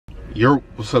Yo,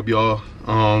 what's up, y'all?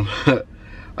 I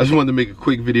just wanted to make a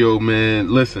quick video,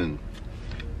 man. Listen,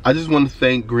 I just want to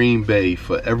thank Green Bay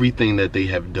for everything that they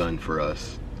have done for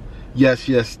us. Yes,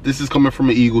 this is coming from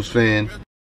an Eagles fan.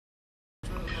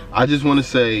 I just want to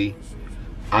say,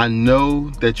 I know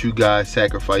that you guys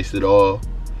sacrificed it all,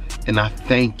 and I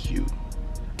thank you.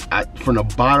 From the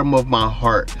bottom of my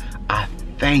heart, I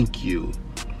thank you.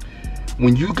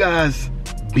 When you guys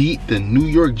beat the New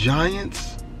York Giants,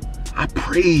 I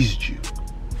praised you.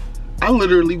 I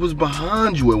literally was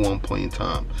behind you at one point in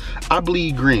time. I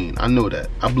bleed green. I know that.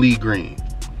 I bleed green.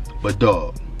 But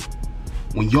dog,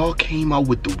 when y'all came out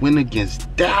with the win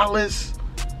against Dallas,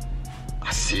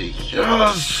 I said,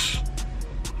 yes.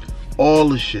 All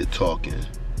the shit talking.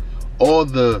 All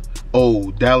the,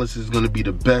 oh, Dallas is going to be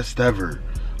the best ever.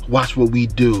 Watch what we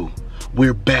do.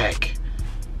 We're back.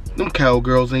 Them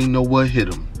cowgirls ain't know what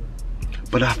hit them.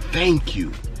 But I thank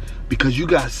you. Because you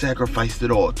guys sacrificed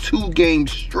it all. 2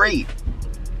 games straight.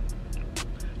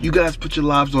 You guys put your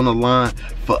lives on the line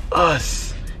for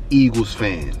us, Eagles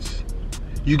fans.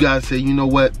 You guys say, you know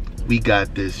what? We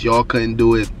got this. Y'all couldn't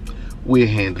do it. We'll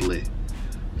handle it.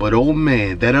 But oh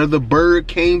man, that other bird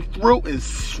came through and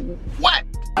sweat.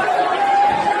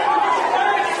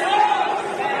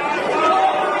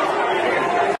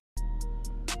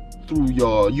 Through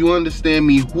y'all. You understand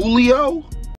me, Julio?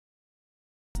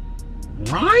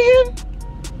 Ryan?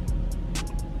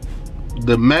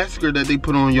 The massacre that they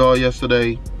put on y'all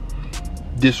yesterday,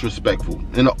 disrespectful.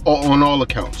 And on all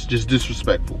accounts, just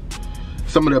disrespectful.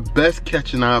 Some of the best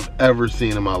catching I've ever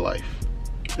seen in my life.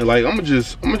 And like, I'm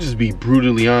gonna just be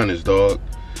brutally honest, dog.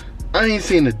 I ain't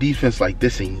seen a defense like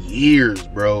this in years,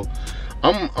 bro.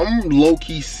 I'm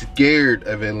low-key scared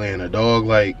of Atlanta, dog.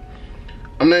 Like,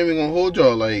 I'm not even gonna hold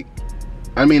y'all. Like,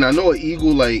 I mean, I know an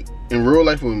Eagle, like, in real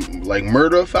life would, like,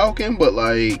 murder a Falcon, but,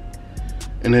 like,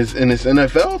 in this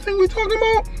NFL thing we talking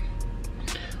about,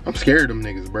 I'm scared of them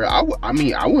niggas, bro. I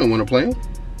mean, I wouldn't want to play them.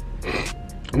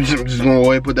 I'm just gonna go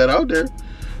ahead and put that out there.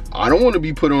 I don't want to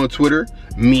be put on Twitter,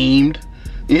 memed,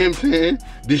 you know what I'm saying?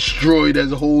 Destroyed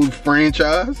as a whole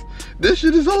franchise. This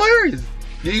shit is hilarious.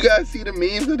 Do you guys see the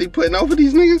memes that they putting out for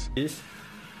these niggas?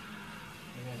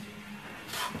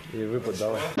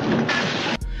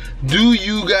 Do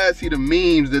you guys see the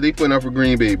memes that they putting out for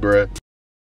Green Bay, bruh?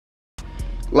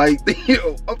 Like,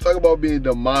 yo, I'm talking about being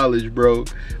demolished, bro.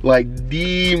 Like,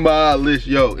 demolished,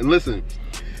 yo. And listen,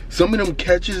 some of them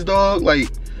catches, dog, like,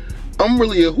 I'm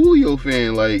really a Julio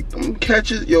fan. Like, them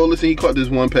catches, yo, listen, he caught this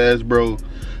one pass, bro.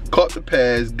 Caught the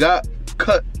pass, got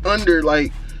cut under,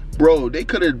 like, bro, they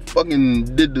could have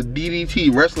fucking did the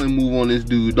DDT wrestling move on this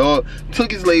dude, dog.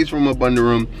 Took his legs from up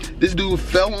under him. This dude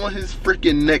fell on his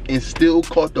freaking neck and still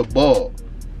caught the ball.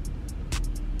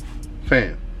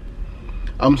 Fam,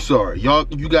 I'm sorry.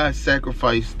 You guys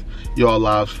sacrificed y'all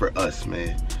lives for us,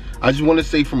 man. I just want to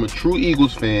say, from a true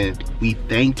Eagles fan, we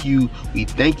thank you. We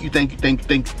thank you.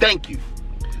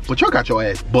 But y'all got your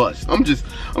ass bust. I'm just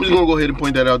gonna go ahead and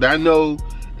point that out there. I know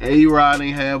A-Rod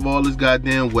ain't have all his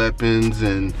goddamn weapons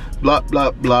and blah, blah,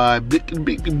 blah,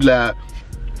 blah.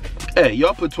 Hey,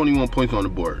 y'all put 21 points on the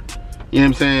board. You know what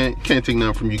I'm saying? Can't take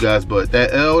nothing from you guys, but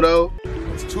that L, though.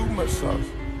 That's too much sauce.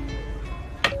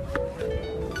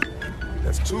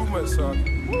 That's too much sauce.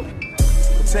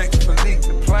 Protect for leaks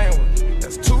and playing with.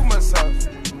 That's too much sauce.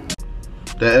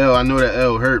 That L, I know that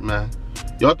L hurt, man.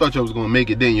 Y'all thought y'all was gonna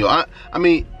make it, didn't you? I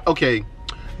mean, okay.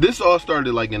 This all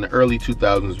started like in the early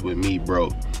 2000s with me, bro.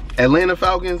 Atlanta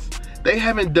Falcons, they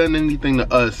haven't done anything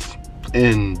to us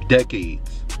in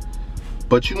decades.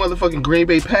 But you motherfucking Green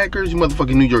Bay Packers, you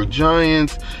motherfucking New York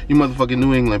Giants, you motherfucking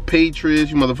New England Patriots,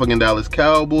 you motherfucking Dallas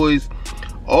Cowboys,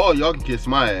 all y'all can kiss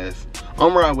my ass.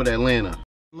 I'm riding with Atlanta.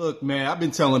 Look, man, I've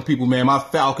been telling people, man, my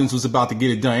Falcons was about to get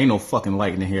it done. Ain't no fucking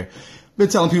lightning here. Been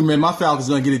telling people, man, my Falcons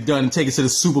gonna get it done and take it to the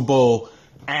Super Bowl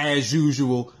as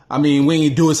usual. I mean, we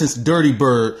ain't do it since Dirty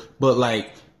Bird, but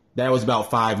like, that was about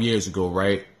 5 years ago,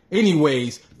 right?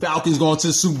 Anyways, Falcons going to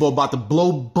the Super Bowl, about to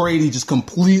blow Brady just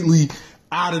completely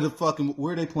out of the fucking,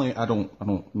 where are they playing? I don't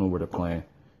know where they're playing.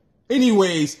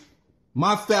 Anyways,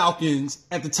 my Falcons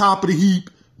at the top of the heap,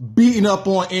 beating up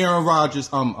on Aaron Rodgers.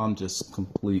 I'm just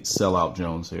complete sellout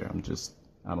Jones here.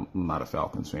 I'm not a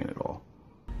Falcons fan at all.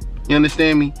 You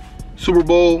understand me? Super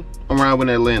Bowl, I'm riding with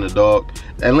Atlanta, dog.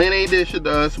 Atlanta ain't did shit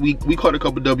to us. We caught a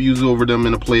couple W's over them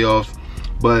in the playoffs.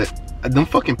 But them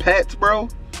fucking Pats, bro.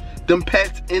 Them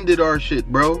Pats ended our shit,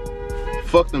 bro.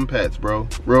 Fuck them Pats, bro.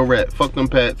 Real rat. Fuck them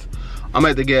Pats. I'm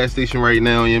at the gas station right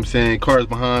now, you know what I'm saying? Cars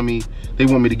behind me. They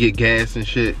want me to get gas and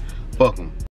shit. Fuck them.